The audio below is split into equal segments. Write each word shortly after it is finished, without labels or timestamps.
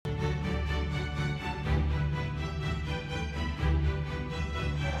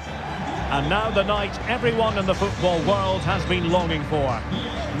And now the night everyone in the football world has been longing for.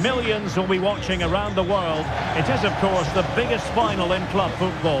 Millions will be watching around the world. It is, of course, the biggest final in club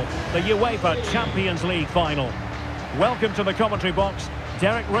football, the UEFA Champions League final. Welcome to the commentary box.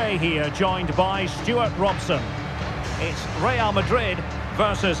 Derek Ray here, joined by Stuart Robson. It's Real Madrid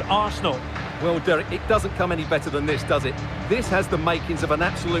versus Arsenal. Well, Derek, it doesn't come any better than this, does it? This has the makings of an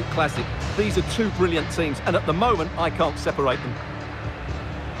absolute classic. These are two brilliant teams, and at the moment, I can't separate them.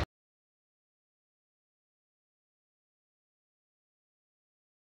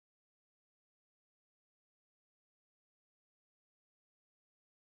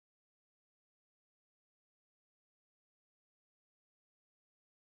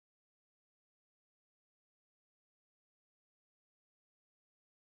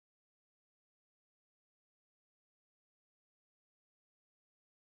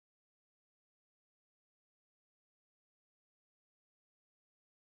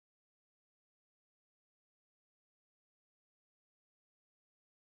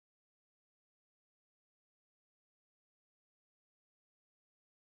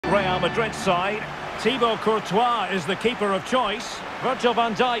 Real Madrid side. Thibaut Courtois is the keeper of choice. Virgil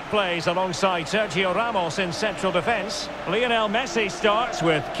van Dijk plays alongside Sergio Ramos in central defence. Lionel Messi starts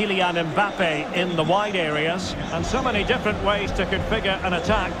with Kylian Mbappe in the wide areas. And so many different ways to configure an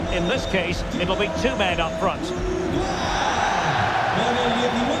attack. In this case, it'll be two men up front.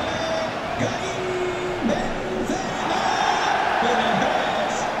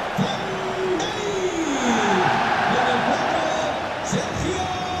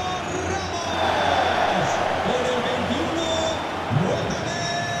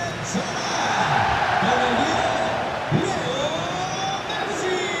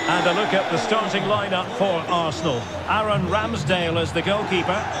 And a look at the starting lineup for Arsenal. Aaron Ramsdale is the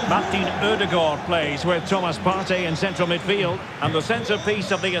goalkeeper. Martin Ødegaard plays with Thomas Partey in central midfield. And the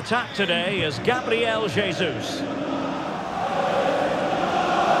centrepiece of the attack today is Gabriel Jesus.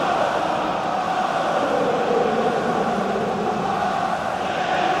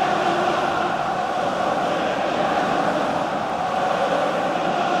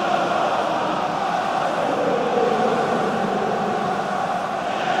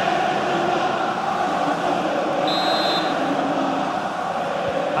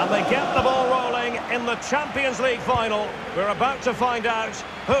 They get the ball rolling in the Champions League final. We're about to find out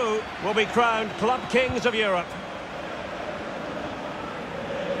who will be crowned Club Kings of Europe.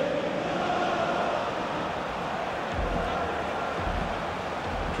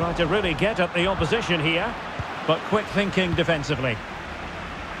 Try to really get at the opposition here, but quick thinking defensively.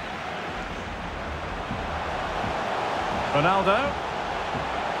 Ronaldo.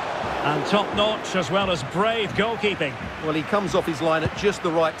 And top-notch as well as brave goalkeeping. Well, he comes off his line at just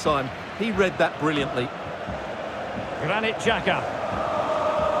the right time. He read that brilliantly. Granit Xhaka.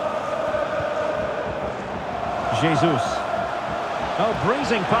 Jesus. Oh,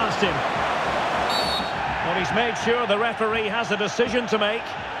 breezing past him. Well, he's made sure the referee has a decision to make.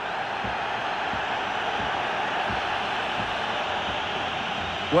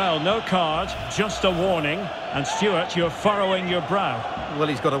 Well, no card, just a warning. And Stuart, you're furrowing your brow. Well,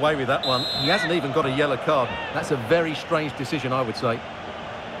 he's got away with that one. He hasn't even got a yellow card. That's a very strange decision, I would say.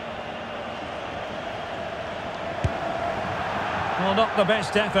 Well, not the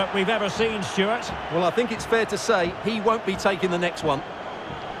best effort we've ever seen, Stuart. Well, I think it's fair to say he won't be taking the next one.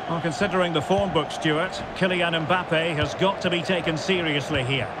 Well, considering the form book, Stuart, Kylian Mbappe has got to be taken seriously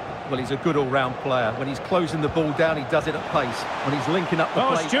here. Well, he's a good all-round player. When he's closing the ball down, he does it at pace. When he's linking up the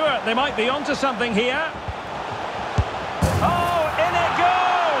play... Oh, Stuart, they might be onto something here. Oh, in it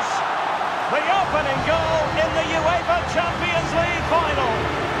goes! The opening goal in the UEFA Champions League final.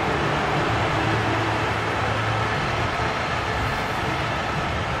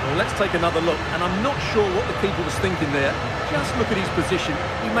 Well, let's take another look, and I'm not sure what the keeper was thinking there. Just look at his position.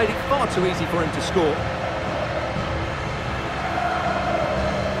 He made it far too easy for him to score.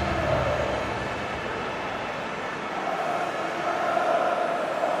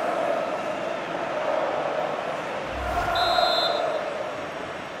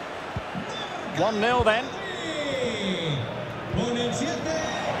 One 1-0 then.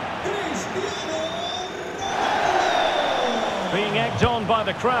 Being egged on by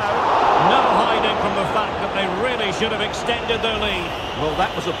the crowd. No hiding from the fact that they really should have extended their lead. Well,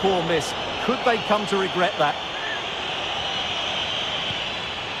 that was a poor miss. Could they come to regret that?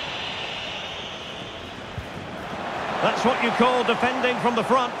 That's what you call defending from the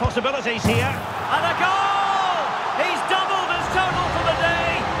front. Possibilities here. And a goal! He's doubled his total for the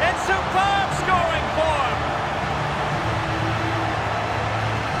day in superb scoring form.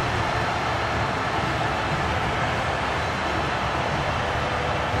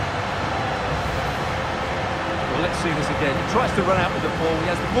 again. He tries to run out with the ball. He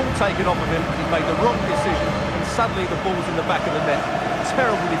has the ball taken off of him. He's made the wrong decision, and suddenly the ball's in the back of the net.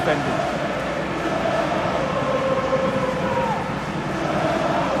 Terrible defending.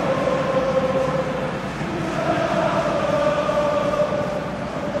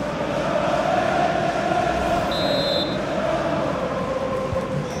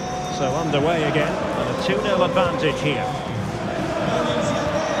 So underway again, and a 2-0 advantage here.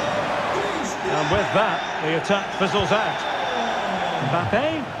 And with that, the attack fizzles out.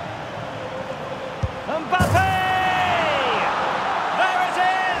 Mbappé. Mbappé! There it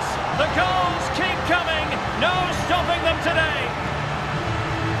is! The goals keep coming. No stopping them today.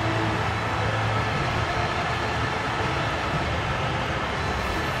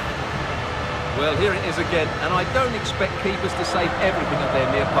 Well, here it is again, and I don't expect keepers to save everything at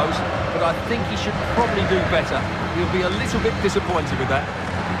their near post, but I think he should probably do better. He'll be a little bit disappointed with that.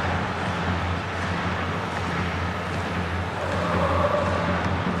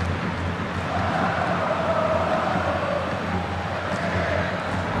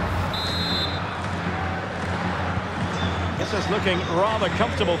 This is looking rather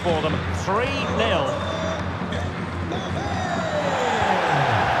comfortable for them. 3-0.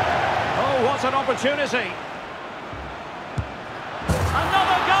 What an opportunity.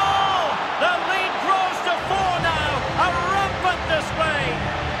 Another goal! The lead grows to 4 now. A rampant display.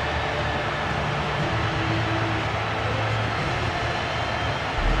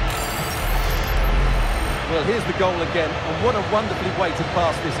 Well, here's the goal again, and what a wonderfully weighted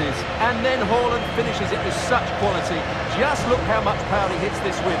pass this is. And then Haaland finishes it with such quality. Just look how much power he hits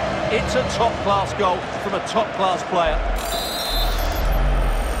this with. It's a top-class goal from a top-class player.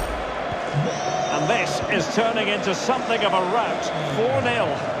 And this is turning into something of a rout. 4-0.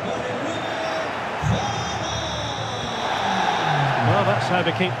 Well, that's how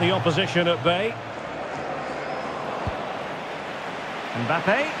to keep the opposition at bay.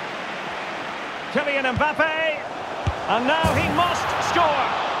 Mbappé. Kylian Mbappé. And now he must score.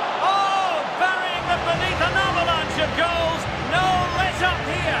 Oh, burying them beneath an avalanche of goals. No let up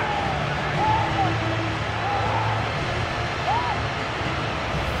here.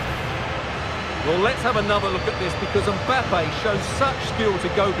 Well, let's have another look at this, because Mbappé shows such skill to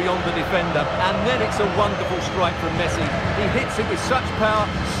go beyond the defender, and then it's a wonderful strike from Messi. He hits it with such power,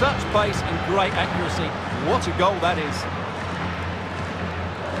 such pace and great accuracy. What a goal that is.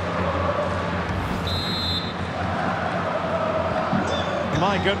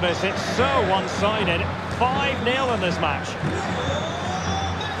 My goodness, it's so one-sided. 5-0 in this match.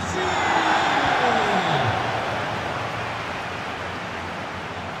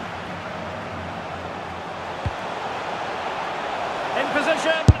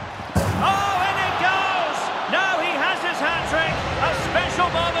 Position. Oh, and it goes! Now he has his hat-trick. A special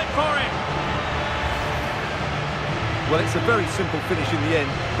moment for him. Well, it's a very simple finish in the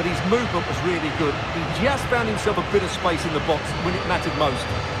end, but his movement was really good. He just found himself a bit of space in the box when it mattered most.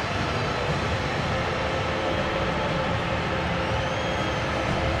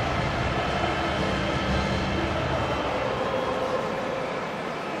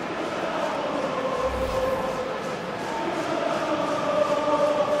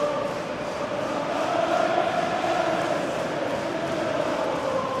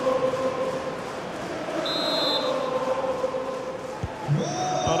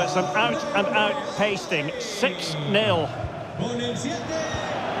 It's an out-and-out pasting. 6-0.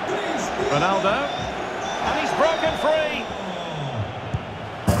 Ronaldo. And he's broken free.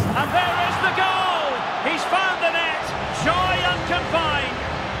 And there is the goal! He's found the net. Joy unconfined.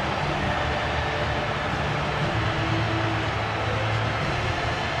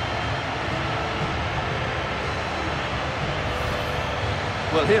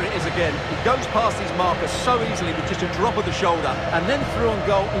 Well, here it is again. He goes past his marker so easily with just a drop of the shoulder, and then through on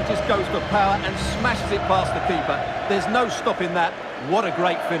goal, he just goes for power and smashes it past the keeper. There's no stopping that. What a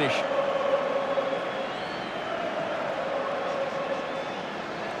great finish.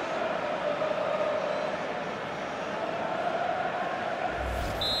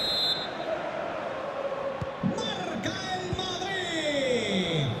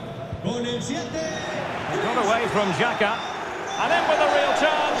 Got away from Xhaka. And in with a real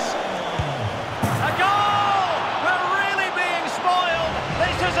chance. A goal! We're really being spoiled.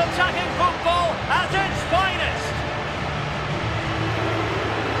 This is attacking football at its finest.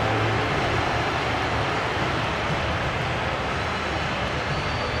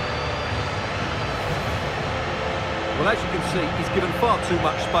 Well, as you can see, he's given far too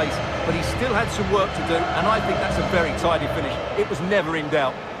much space, but he still had some work to do, and I think that's a very tidy finish. It was never in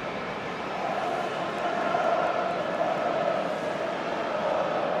doubt.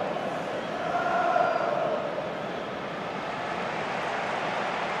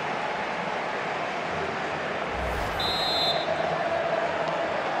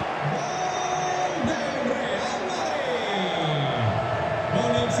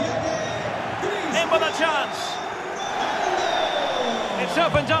 chance. It's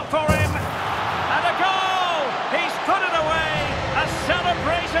opened up for him. And a goal! He's put it away. A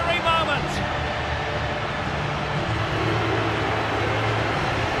celebratory moment.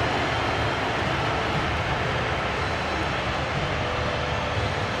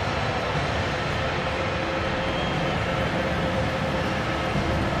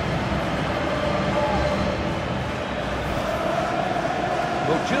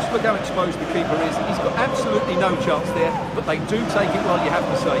 Well, just look how exposed the keeper is. He's got absolutely no chance there, but they do take it well, you have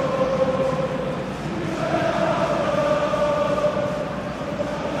to say.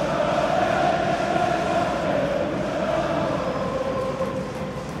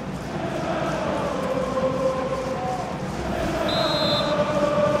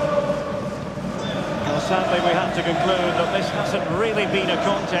 Well, sadly, we have to conclude that this hasn't really been a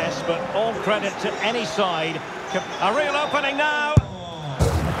contest, but all credit to any side. A real opening now.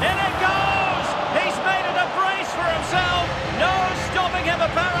 In it goes! He's made it a brace for himself. No stopping him,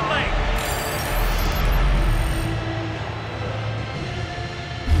 apparently.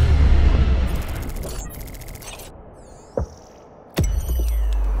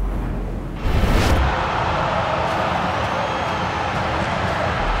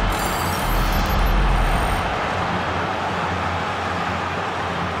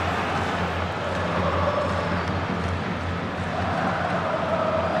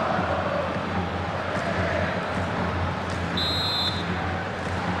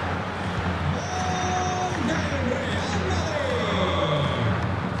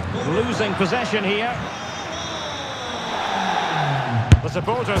 Losing possession here. The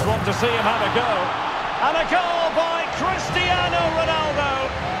supporters want to see him have a go. And a goal by Cristiano Ronaldo.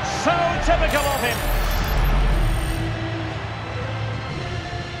 So typical of him.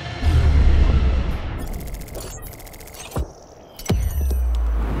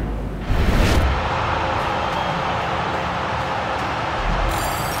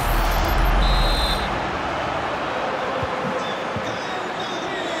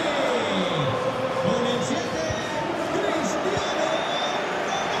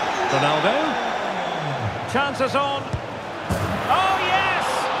 Ronaldo. Chances on. Oh, yes!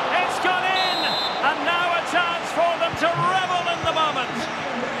 It's gone in! And now a chance for them to revel in the moment.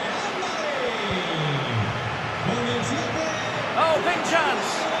 Oh, big chance.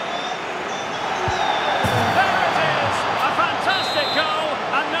 There it is! A fantastic goal,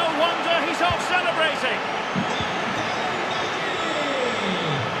 and no wonder he's off celebrating.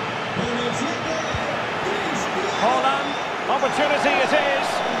 Haaland. Opportunity it is.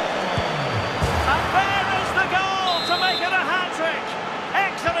 And there is the goal to make it a hat-trick.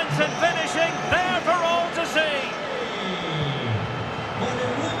 Excellence in finishing, there for all to see.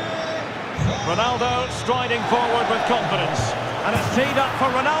 Ronaldo striding forward with confidence. And it's teed up for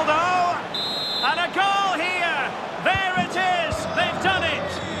Ronaldo. And a goal here. There it is. They've done it.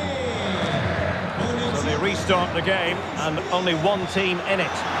 So they restart the game, and only one team in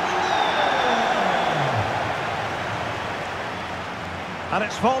it. And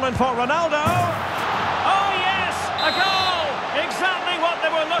it's fallen for Ronaldo. Oh, yes, a goal. Exactly what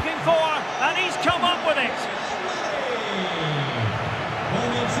they were looking for, and he's come up with it.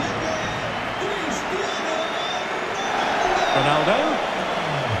 Ronaldo.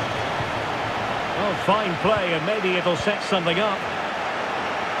 Oh, fine play, and maybe it'll set something up.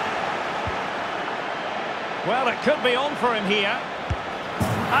 Well, it could be on for him here.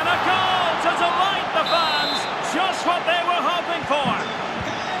 And a goal to delight the fans. Just what they were hoping for.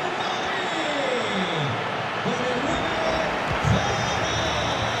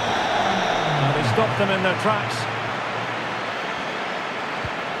 Stopped them in their tracks.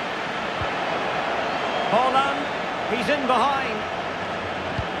 Haaland, he's in behind.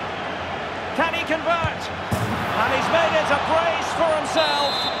 Can he convert? And he's made it a brace for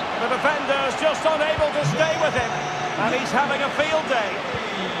himself. The defender's just unable to stay with him. And he's having a field day.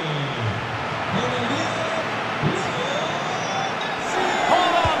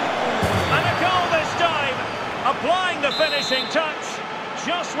 Haaland! And a goal this time. Applying the finishing touch.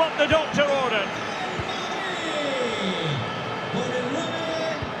 Just what the doctor ordered.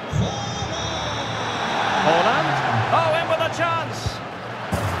 Haaland. Oh, in with a chance.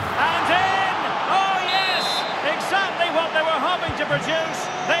 And in! Oh, yes! Exactly what they were hoping to produce.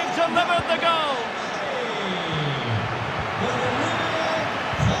 They've delivered the goal.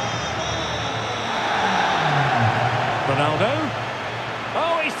 Ronaldo.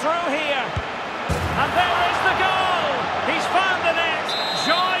 Oh, he's through here. And there is the goal. He's found the net.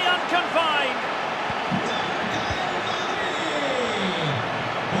 Joy unconfined.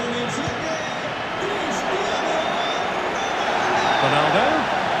 Ronaldo,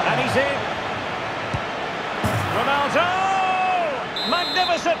 and he's in.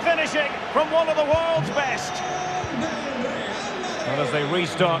 finishing from one of the world's best. And as they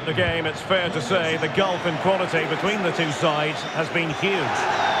restart the game, it's fair to say the gulf in quality between the two sides has been huge.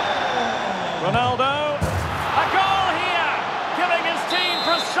 Ronaldo, a goal here, giving his team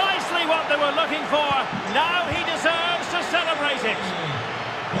precisely what they were looking for. Now he deserves to celebrate it.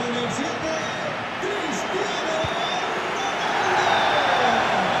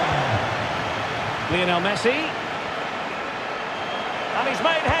 Lionel Messi, and he's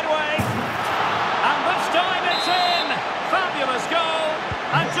made headway, and this time it's in. Fabulous goal,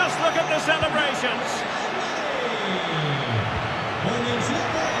 and just look at the celebrations.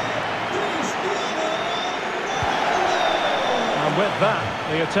 And with that,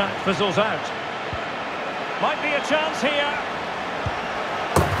 the attack fizzles out. Might be a chance here.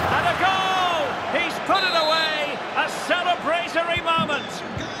 And a goal! He's put it away. A celebratory moment.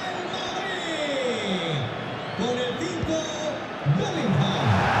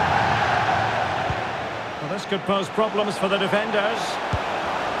 Well, this could pose problems for the defenders.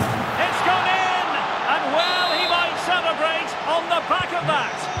 It's gone in! And well, he might celebrate on the back of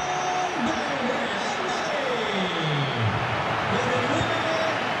that.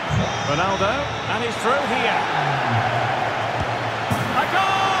 Ronaldo, and he's through here. A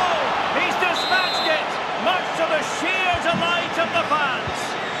goal! He's dispatched it, much to the sheer delight of the fans.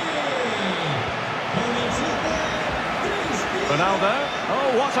 Ronaldo,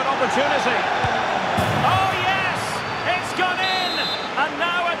 oh, what an opportunity. Oh, yes! It's gone in! And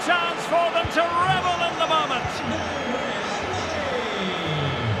now a chance for them to revel in the moment.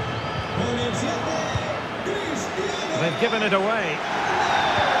 They've given it away.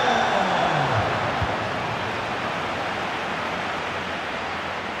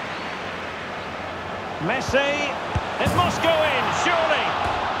 Messi, it must go in, surely.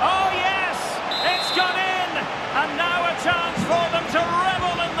 Oh yes, it's gone in, and now a chance for them to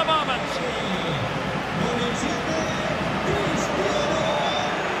revel in the moment.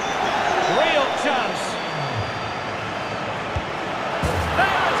 Real chance.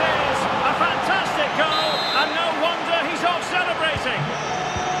 There it is, a fantastic goal, and no wonder he's off celebrating.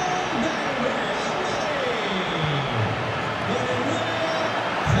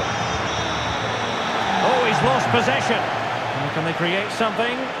 Lost possession. Can they create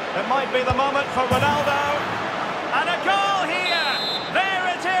something? It might be the moment for Ronaldo. And a goal here. There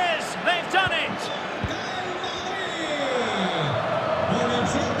it is. They've done it.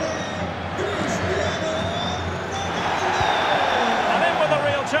 And in with a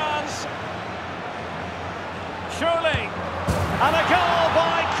real chance. Surely. And a goal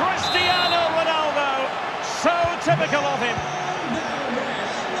by Cristiano Ronaldo. So typical of him.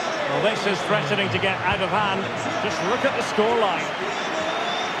 Well, this is threatening to get out of hand. Just look at the scoreline.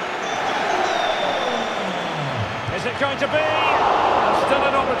 Is it going to be? Still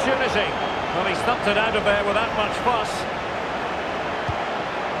an opportunity. Well, he stumped it out of there without much fuss.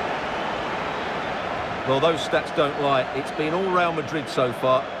 Well, those stats don't lie. It's been all Real Madrid so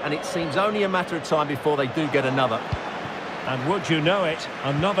far, and it seems only a matter of time before they do get another. And would you know it,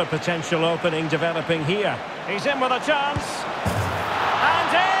 another potential opening developing here. He's in with a chance.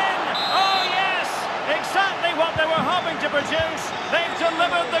 And in! Exactly what they were hoping to produce. They've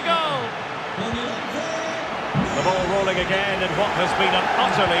delivered the goal. The ball rolling again in what has been an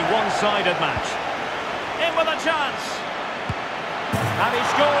utterly one-sided match. In with a chance. And he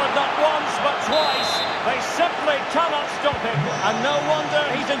scored not once but twice. They simply cannot stop him. And no wonder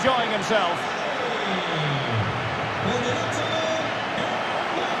he's enjoying himself.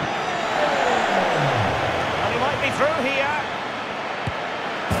 And he might be through here.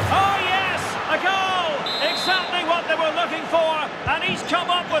 Oh yes, a goal! Exactly what they were looking for, and he's come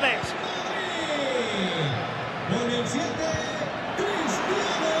up with it.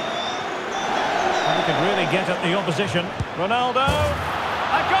 And he could really get at the opposition. Ronaldo,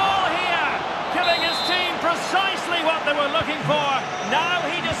 a goal here, giving his team precisely what they were looking for. Now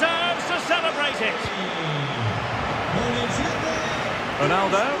he deserves to celebrate it.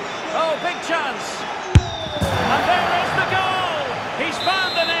 Ronaldo, oh, big chance. And there is the goal. He's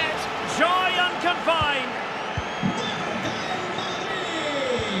found the net. Joy unconfined.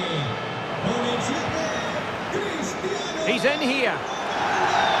 He's in here.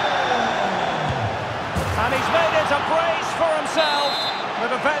 And he's made it a brace for himself. The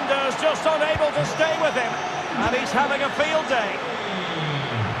defender's just unable to stay with him. And he's having a field day.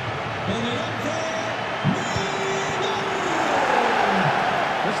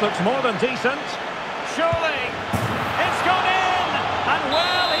 This looks more than decent. Surely. It's gone in. And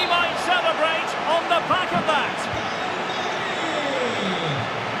well, he might celebrate on the back of that.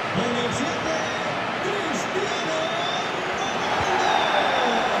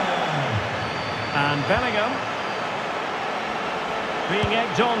 Bellingham. Being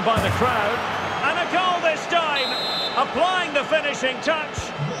egged on by the crowd. And a goal this time. Applying the finishing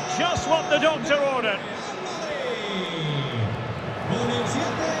touch. Just what the doctor ordered.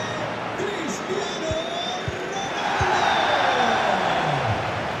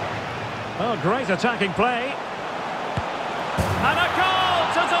 Oh, great attacking play. And a goal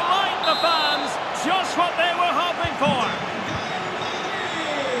to delight the fans. Just what they were hoping for.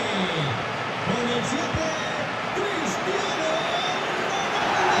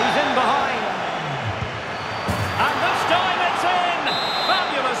 He's in behind. And this time it's in.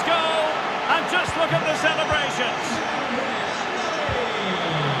 Fabulous goal. And just look at the celebrations.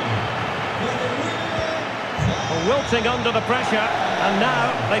 Wilting under the pressure. And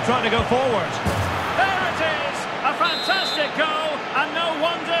now they try to go forward. There it is. A fantastic goal. And no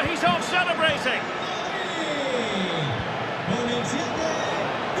wonder he's off celebrating.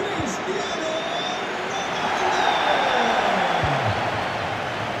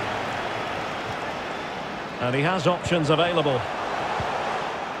 And he has options available.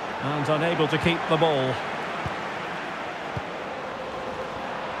 And unable to keep the ball.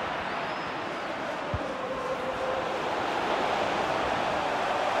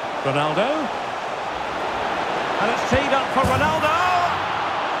 Ronaldo. And it's teed up for Ronaldo.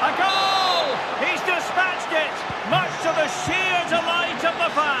 A goal! He's dispatched it, much to the sheer delight of the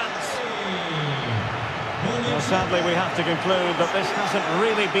fans. Well, sadly, we have to conclude that this hasn't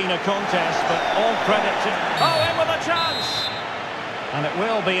really been a contest, but all credit to... Oh, in with a chance! And it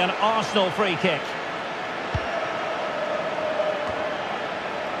will be an Arsenal free kick.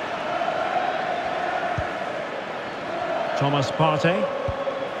 Thomas Partey.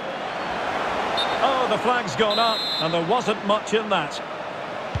 Oh, the flag's gone up, and there wasn't much in that.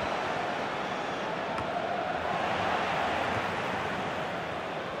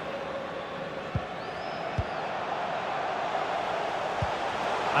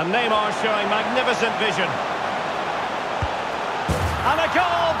 And Neymar showing magnificent vision. And a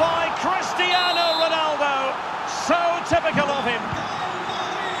goal by Cristiano Ronaldo. So typical of him.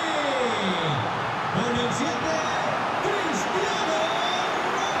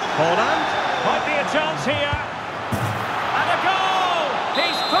 Haaland. Might be a chance here. And a goal!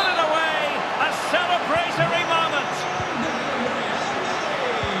 He's put it away. A celebratory moment.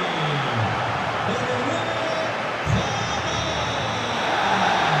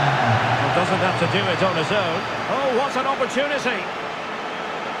 Well, doesn't have to do it on his own. Oh, what an opportunity.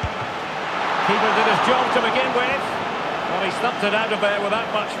 Keeper did his job to begin with. Well, he stumped it out of there without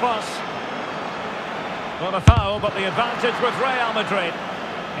much fuss. Not a foul, but the advantage with Real Madrid.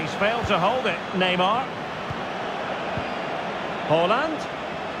 He's failed to hold it, Neymar. Haaland.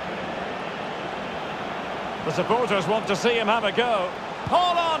 The supporters want to see him have a go.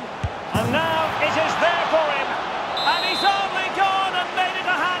 Haaland. And now it is there for him. And he's only gone and made it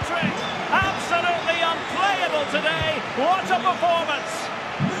a hat-trick. Absolutely unplayable today. What a performance.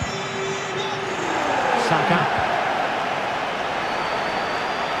 Saka.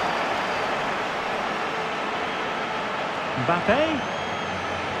 Mbappé.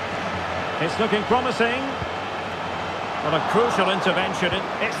 It's looking promising. What a crucial intervention.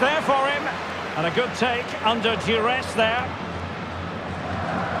 It's there for him. And a good take under duress there.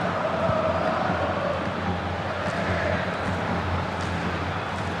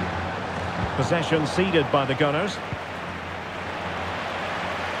 Possession ceded by the Gunners.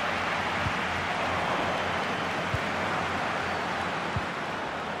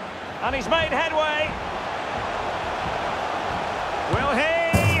 And he's made headway. Will he?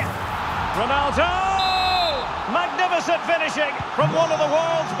 Ronaldo! Magnificent finishing from one of the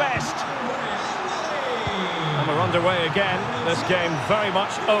world's best. And we're underway again. This game very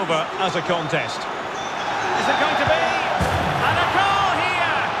much over as a contest. Is it going to be? And a goal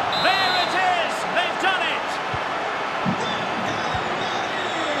here! There it is! They've done it!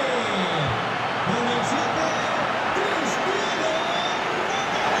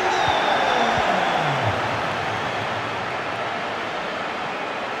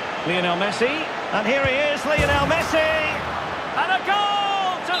 Lionel Messi, and here he is, Lionel Messi, and a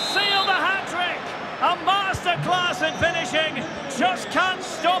goal to seal the hat-trick, a masterclass in finishing, just can't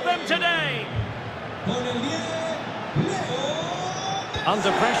stop him today.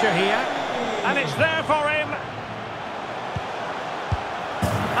 Under pressure here, and it's there for him,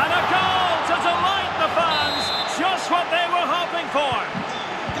 and a goal to delight the fans, just what they were hoping for.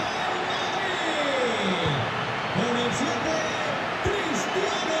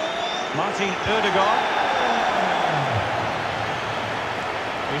 Martin Odegaard.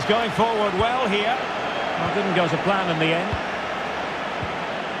 He's going forward well here. Well, didn't go to plan in the end.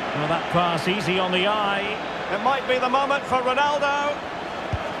 Well, that pass easy on the eye. It might be the moment for Ronaldo.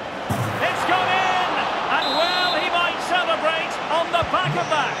 It's gone in! And well, he might celebrate on the back of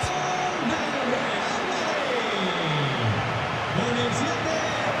that.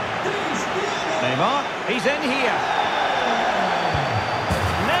 Neymar, he's in here.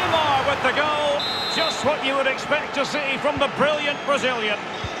 Neymar with the goal. Just what you would expect to see from the brilliant Brazilian.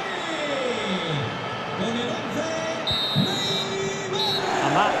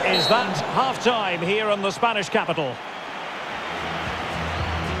 And that is that half-time here in the Spanish capital.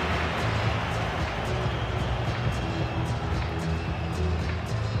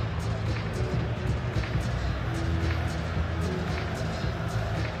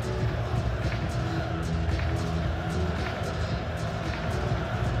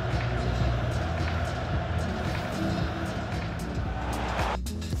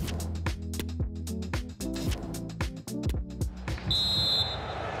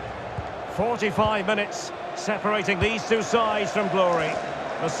 "45 minutes separating these two sides from glory.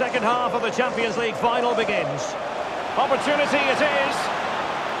 The second half of the Champions League final begins. Opportunity it is.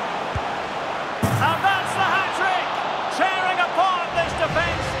 And that's the hat-trick! Tearing apart this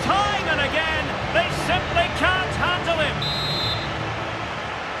defence time and again. They simply can't handle him.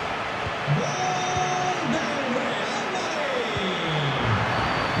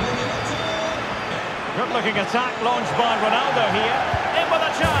 Good-looking attack launched by Ronaldo here. In with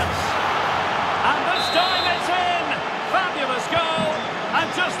a chance. And this time it's in! Fabulous goal! And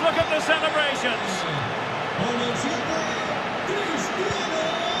just look at the celebrations.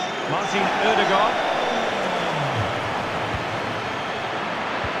 Martin Ødegaard.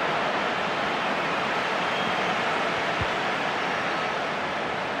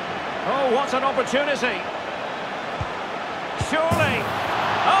 Oh, what an opportunity! Surely!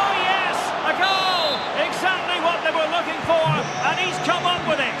 Oh yes! A goal! Exactly what they were looking for, and he's come up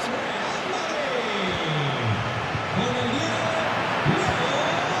with it!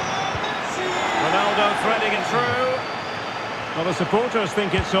 Ronaldo threading it through. Well, the supporters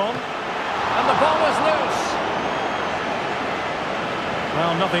think it's on. And the ball is loose.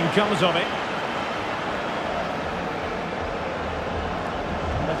 Well, nothing comes of it.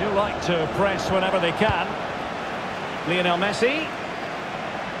 They do like to press whenever they can. Lionel Messi.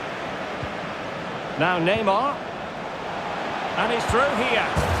 Now Neymar. And he's through here.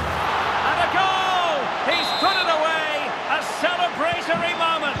 And a goal! He's put it away. A celebratory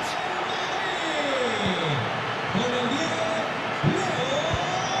moment.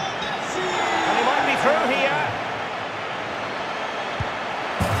 And he might be through here.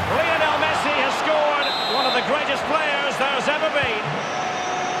 Lionel Messi has scored. One of the greatest players there's ever been.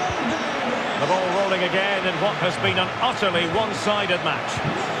 The ball rolling again in what has been an utterly one-sided match.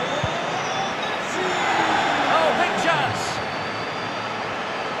 Oh, big chance.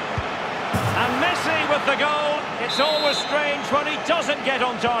 And Messi with the goal. It's always strange when he doesn't get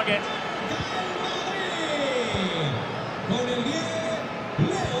on target.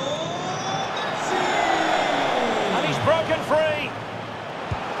 And he's broken free.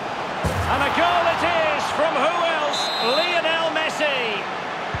 And a goal it is from who else? Lionel Messi.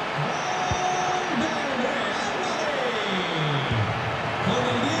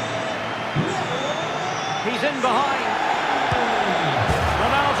 He's in behind.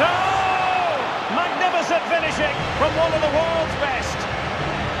 Ronaldo! Magnificent finishing from one of the world's best.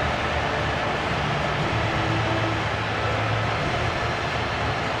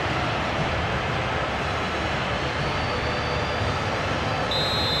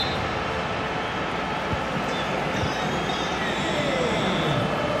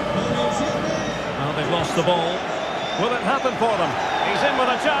 Well, they've lost the ball. Will it happen for them? He's in with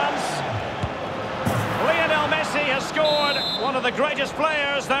a chance. Lionel Messi has scored. One of the greatest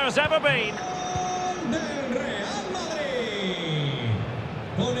players there's ever been.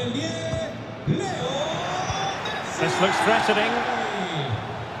 This looks threatening.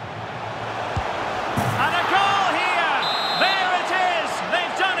 And a goal here! There it is!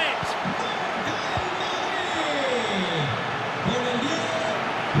 They've done it!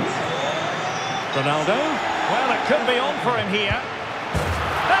 Ronaldo? Well, it could be on for him here.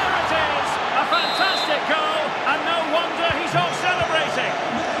 There it is! A fantastic goal, and no wonder he's off celebrating.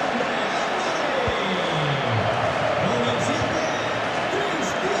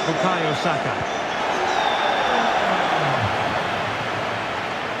 Bukayo Saka.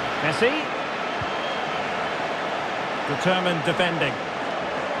 Messi. Determined defending.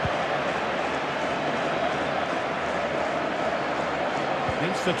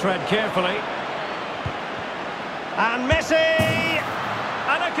 Needs to tread carefully. And Messi!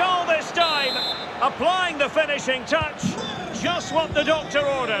 And a goal this time! Applying the finishing touch. just what the doctor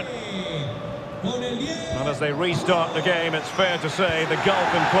ordered. And as they restart the game, it's fair to say the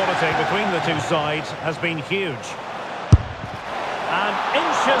gulf in quality between the two sides has been huge. And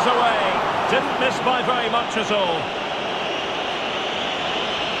inches away. Didn't miss by very much at all.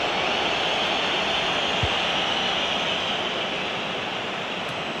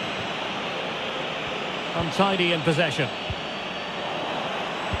 Untidy in possession.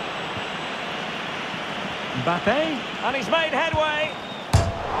 Mbappé, and he's made headway.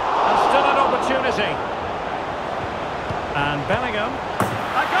 And still an opportunity. And Bellingham.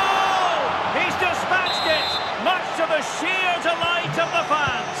 A goal! He's dispatched it, much to the sheer delight of the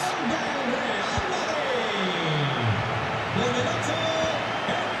fans.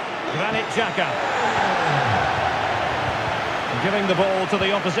 Granit Xhaka. Giving the ball to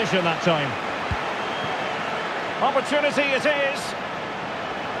the opposition that time. Opportunity it is.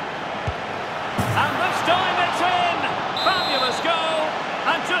 And this time it's in. Fabulous goal.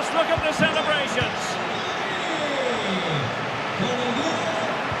 And just look at the celebrations.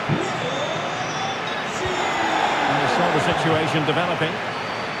 And we saw the situation developing.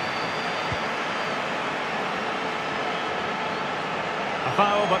 A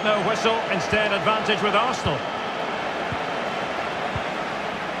foul but no whistle. Instead advantage with Arsenal.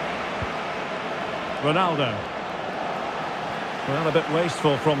 Ronaldo. Well, a bit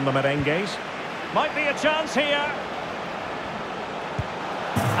wasteful from the merengues. Might be a chance here.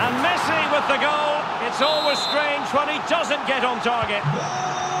 And Messi with the goal. It's always strange when he doesn't get on target.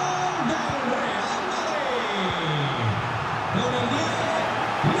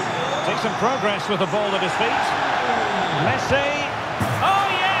 Takes some progress with the ball at his feet. Messi. Oh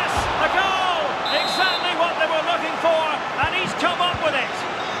yes, a goal! Exactly what they were looking for, and he's come up with it.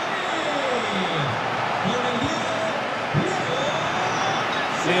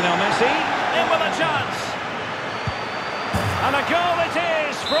 Lionel Messi, in with a chance. And a goal it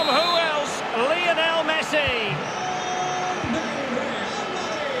is from who else? Lionel Messi.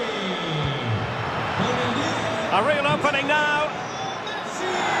 A real opening now.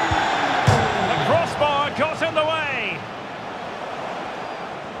 The crossbar got in the way.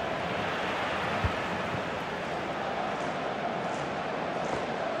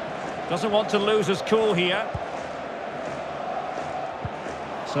 Doesn't want to lose his cool here.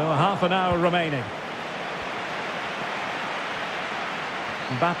 So half an hour remaining.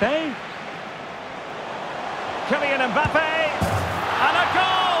 Mbappé. Kylian Mbappé. And a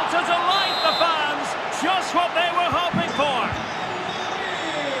goal to delight the fans. Just what they were hoping for.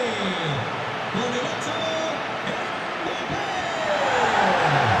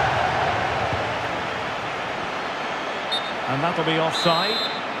 And that'll be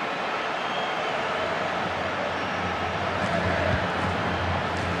offside.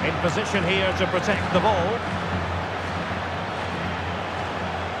 In position here to protect the ball.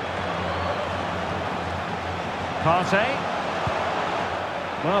 Partey.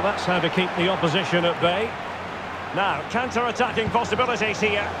 Well, that's how to keep the opposition at bay. Now, counter-attacking possibilities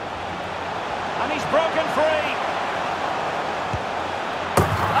here. And he's broken free.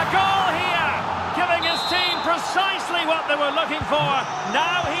 A goal here, giving his team precisely what they were looking for.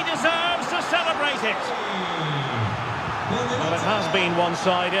 Now he deserves to celebrate it. Well, it has been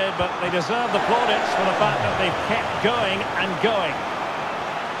one-sided, but they deserve the plaudits for the fact that they've kept going and going.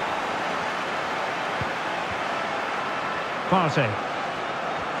 Partey.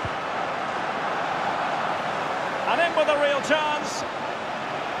 And in with a real chance.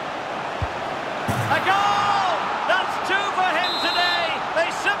 A goal! That's two for him today. They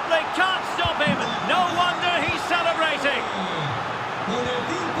simply can't stop him. No wonder he's celebrating.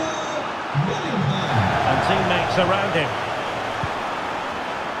 And teammates around him.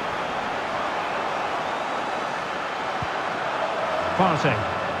 Partey.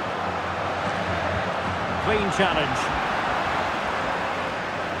 Clean challenge.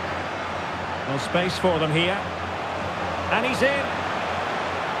 No space for them here. And he's in.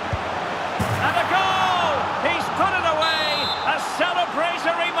 And a goal! He's put it away. A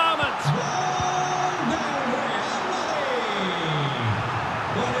celebratory moment.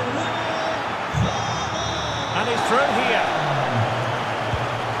 And he's through here.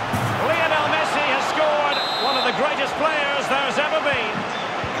 Lionel Messi has scored. One of the greatest players there's ever been.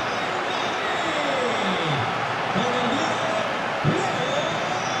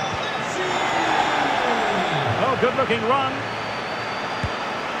 Oh, good-looking run.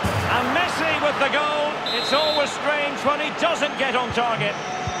 And Messi with the goal. It's always strange when he doesn't get on target.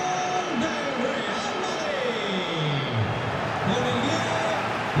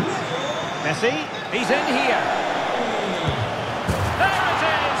 Messi, he's in here. There it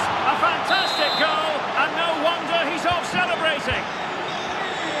is! A fantastic goal, and no wonder he's off celebrating.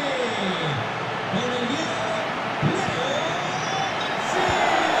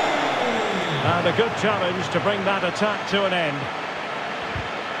 And a good challenge to bring that attack to an end.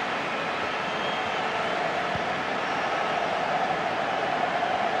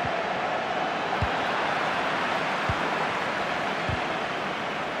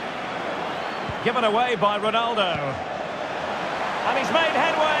 Given away by Ronaldo. And he's made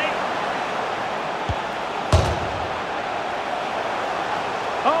headway.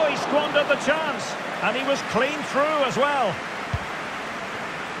 Oh, he squandered the chance. And he was clean through as well.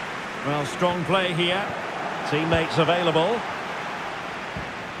 Well, strong play here. Teammates available.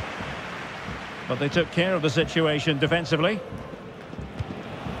 But they took care of the situation defensively.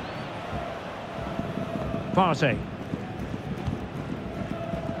 Partey.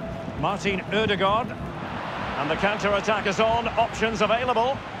 Martin Odegaard. And the counter-attack is on. Options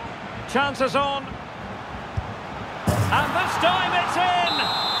available. Chances on. And this time it's in!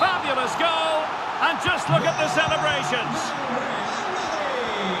 Fabulous goal! And just look at the celebrations.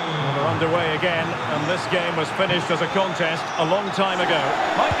 Well, they're underway again, and this game was finished as a contest a long time ago.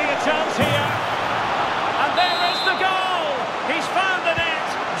 Might be a chance here. And there is the goal! He's found the net.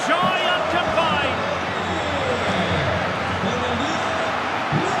 Joy unconfined.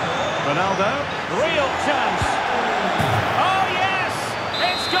 Ronaldo, real chance. Oh yes,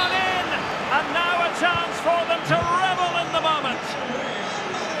 it's gone in, and now a chance for them to revel in the moment.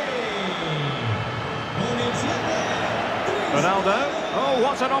 Ronaldo, oh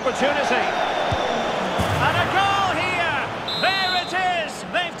what an opportunity. And a goal here. There it is,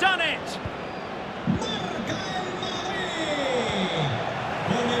 they've done it.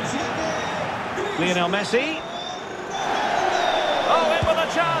 Lionel Messi. Oh, in with a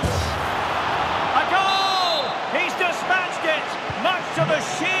chance. He's dispatched it, much to the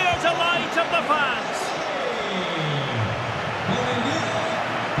sheer delight of the fans.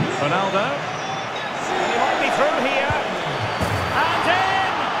 Ronaldo. He might be through here. And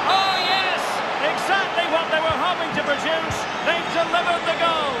in! Oh yes! Exactly what they were hoping to produce. They've delivered the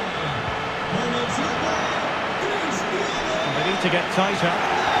goal. And they need to get tighter.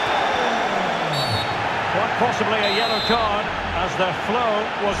 Quite possibly a yellow card as their flow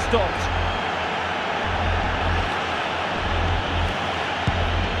was stopped.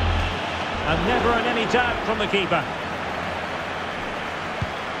 And never in any doubt from the keeper.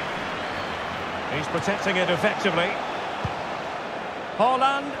 He's protecting it effectively.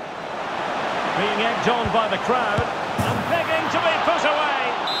 Haaland being egged on by the crowd and begging to be put away.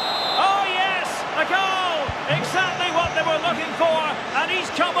 Oh yes, a goal! Exactly what they were looking for, and he's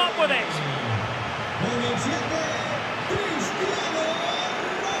come up with it.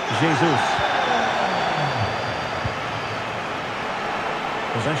 Jesus.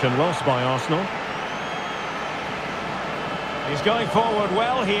 Possession lost by Arsenal. He's going forward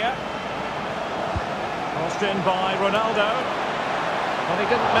well here. Crossed in by Ronaldo. Well, he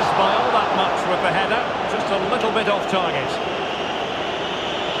didn't miss by all that much with the header. Just a little bit off target.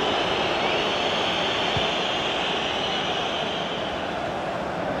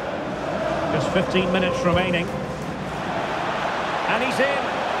 Just 15 minutes remaining. And he's in.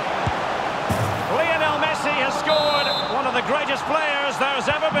 Lionel Messi has scored. One of the greatest players there's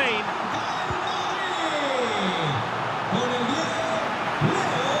ever been.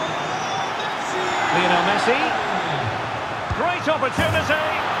 Lionel Messi. Great opportunity.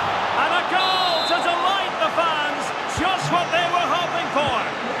 And a goal to delight the fans. Just what they were hoping for.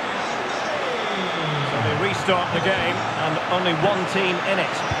 So they restart the game and only one team in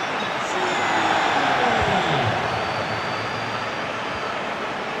it.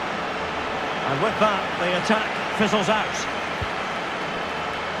 And with that, the attack fizzles out.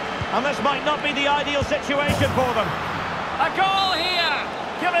 And this might not be the ideal situation for them. A goal here,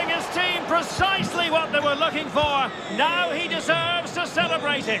 giving his team precisely what they were looking for. Now he deserves to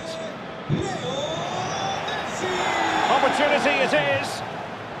celebrate it. Opportunity it is.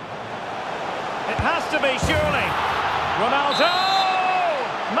 It has to be, surely. Ronaldo!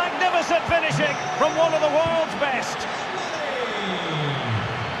 Magnificent finishing from one of the world's best.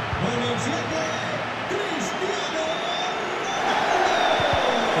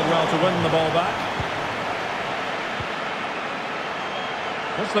 Did well to win the ball back.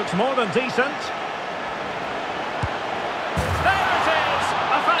 This looks more than decent. There it is!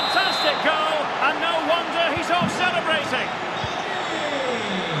 A fantastic goal, and no wonder he's off celebrating.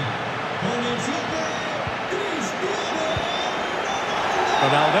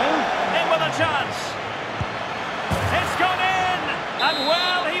 Ronaldo, in with a chance. It's gone in, and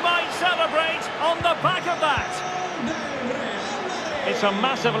well, he might celebrate on the back of that. It's a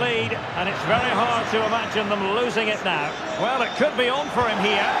massive lead, and it's very hard to imagine them losing it now. Well, it could be on for him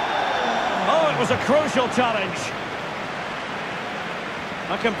here. Oh, it was a crucial challenge.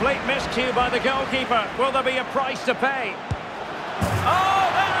 A complete miscue by the goalkeeper. Will there be a price to pay? Oh,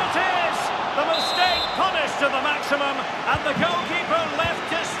 there it is! The mistake punished to the maximum, and the goalkeeper left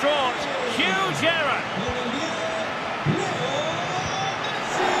distraught. Huge error.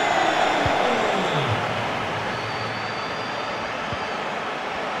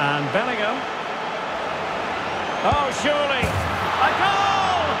 And Bellingham. Oh, surely. A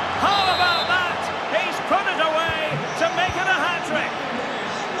goal! How about that? He's put it away to make it a hat-trick.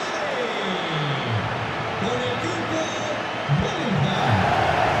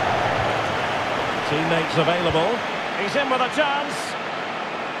 Teammates available. He's in with a chance.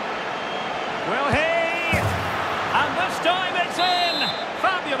 Will he? And this time it's in.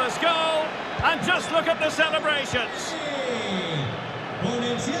 Fabulous goal. And just look at the celebrations.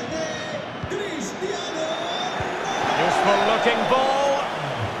 Useful looking ball.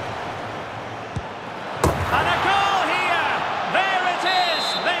 And a goal here. There it is.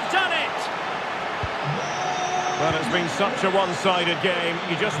 They've done it. Well, it's been such a one-sided game.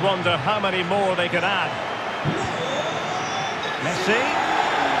 You just wonder how many more they could add. Messi.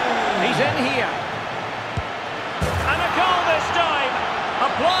 He's in here. And a goal this time.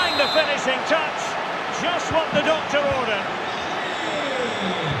 Applying the finishing touch. Just what the doctor ordered.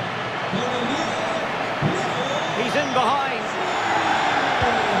 He's in behind.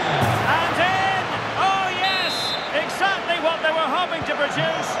 And in! Oh, yes! Exactly what they were hoping to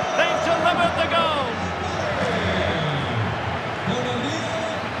produce. They've delivered the goal.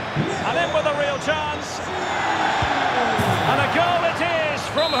 And in with a real chance. And a goal it is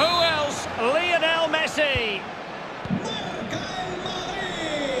from who else? Lionel Messi.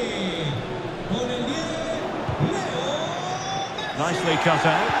 Nicely cut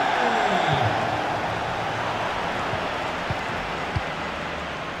out.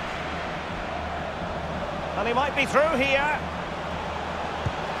 And he might be through here.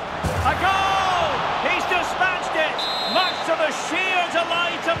 A goal! He's dispatched it, much to the sheer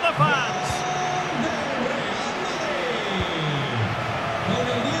delight of the fans.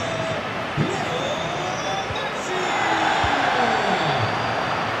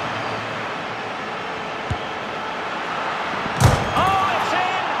 Oh, it's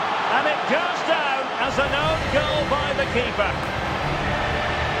in! And it goes down as an own goal by the keeper.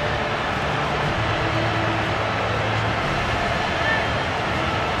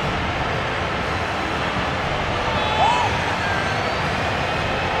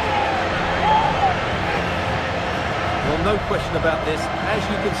 No question about this. As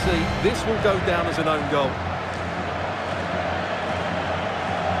you can see, this will go down as an own goal.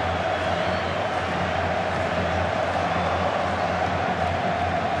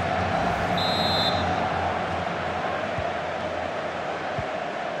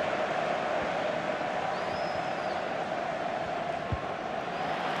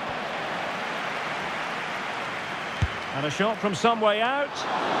 And a shot from some way out.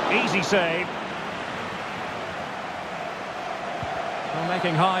 Easy save.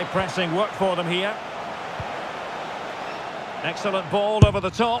 Making high pressing work for them here. Excellent ball over the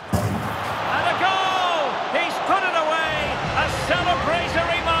top. And a goal! He's put it away! A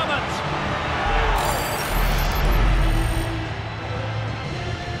celebratory moment!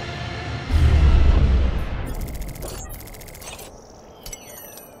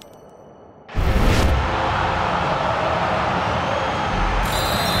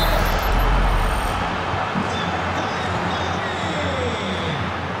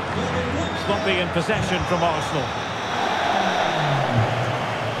 Sloppy in possession from Arsenal.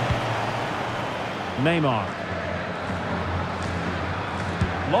 Neymar.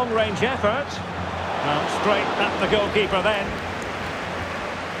 Long-range effort. Well, straight at the goalkeeper then.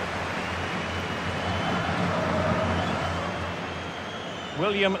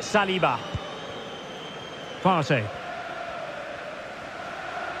 William Saliba. Partey.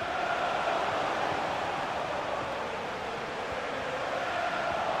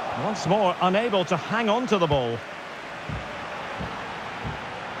 Once more, unable to hang on to the ball.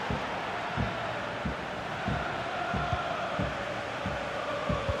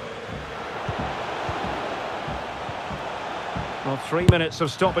 Well, 3 minutes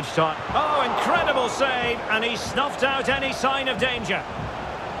of stoppage time. Oh, incredible save, and he snuffed out any sign of danger.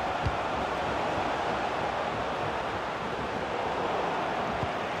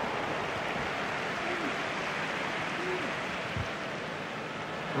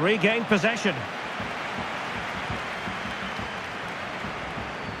 Regained possession.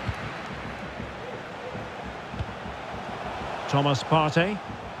 Thomas Partey.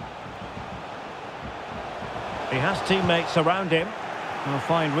 He has teammates around him. A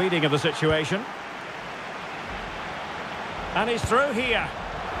fine reading of the situation. And he's through here.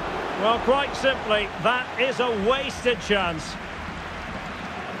 Well, quite simply, that is a wasted chance.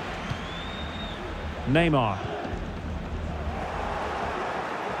 Neymar.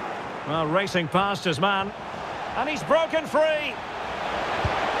 Well, racing past his man. And he's broken free.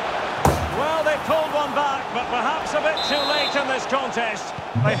 Well, they pulled one back, but perhaps a bit too late in this contest.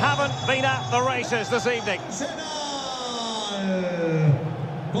 They haven't been at the races this evening.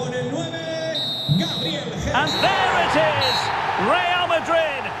 And there it is! Real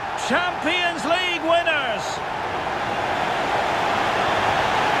Madrid, Champions League winners!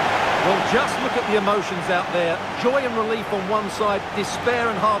 Well, just look at the emotions out there. Joy and relief on one side, despair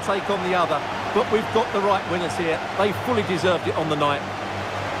and heartache on the other. But we've got the right winners here. They fully deserved it on the night.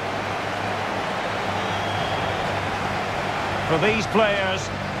 For these players,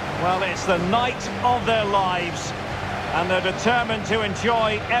 well, it's the night of their lives. And they're determined to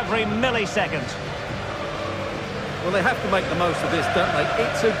enjoy every millisecond. Well, they have to make the most of this, don't they?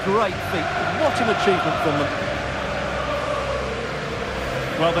 It's a great feat. What an achievement from them.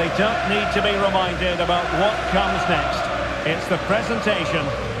 Well, they don't need to be reminded about what comes next. It's the presentation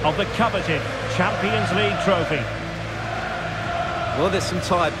of the coveted Champions League trophy. Well, there's some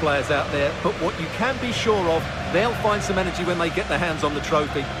tired players out there, but what you can be sure of, they'll find some energy when they get their hands on the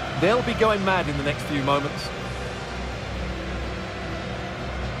trophy. They'll be going mad in the next few moments.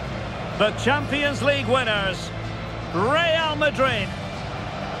 The Champions League winners, Real Madrid.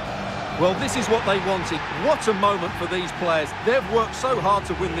 Well, this is what they wanted. What a moment for these players. They've worked so hard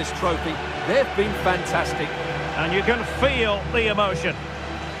to win this trophy. They've been fantastic. And you can feel the emotion.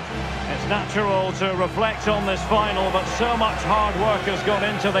 It's natural to reflect on this final, but so much hard work has gone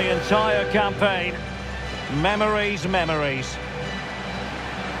into the entire campaign. Memories, memories.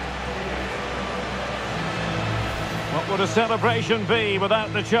 What would a celebration be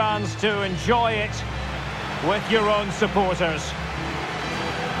without the chance to enjoy it with your own supporters?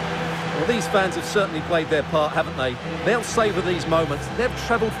 Well, these fans have certainly played their part, haven't they? They'll savour these moments. They've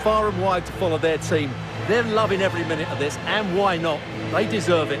travelled far and wide to follow their team. They're loving every minute of this, and why not? They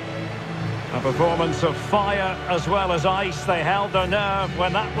deserve it. A performance of fire as well as ice. They held their nerve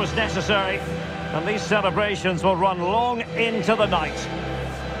when that was necessary. And these celebrations will run long into the night.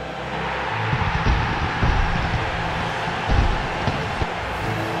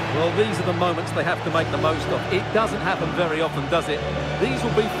 Well, these are the moments they have to make the most of. It doesn't happen very often, does it? These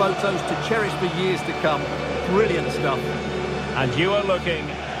will be photos to cherish for years to come. Brilliant stuff. And you are looking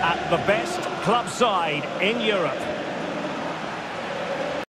at the best club side in Europe.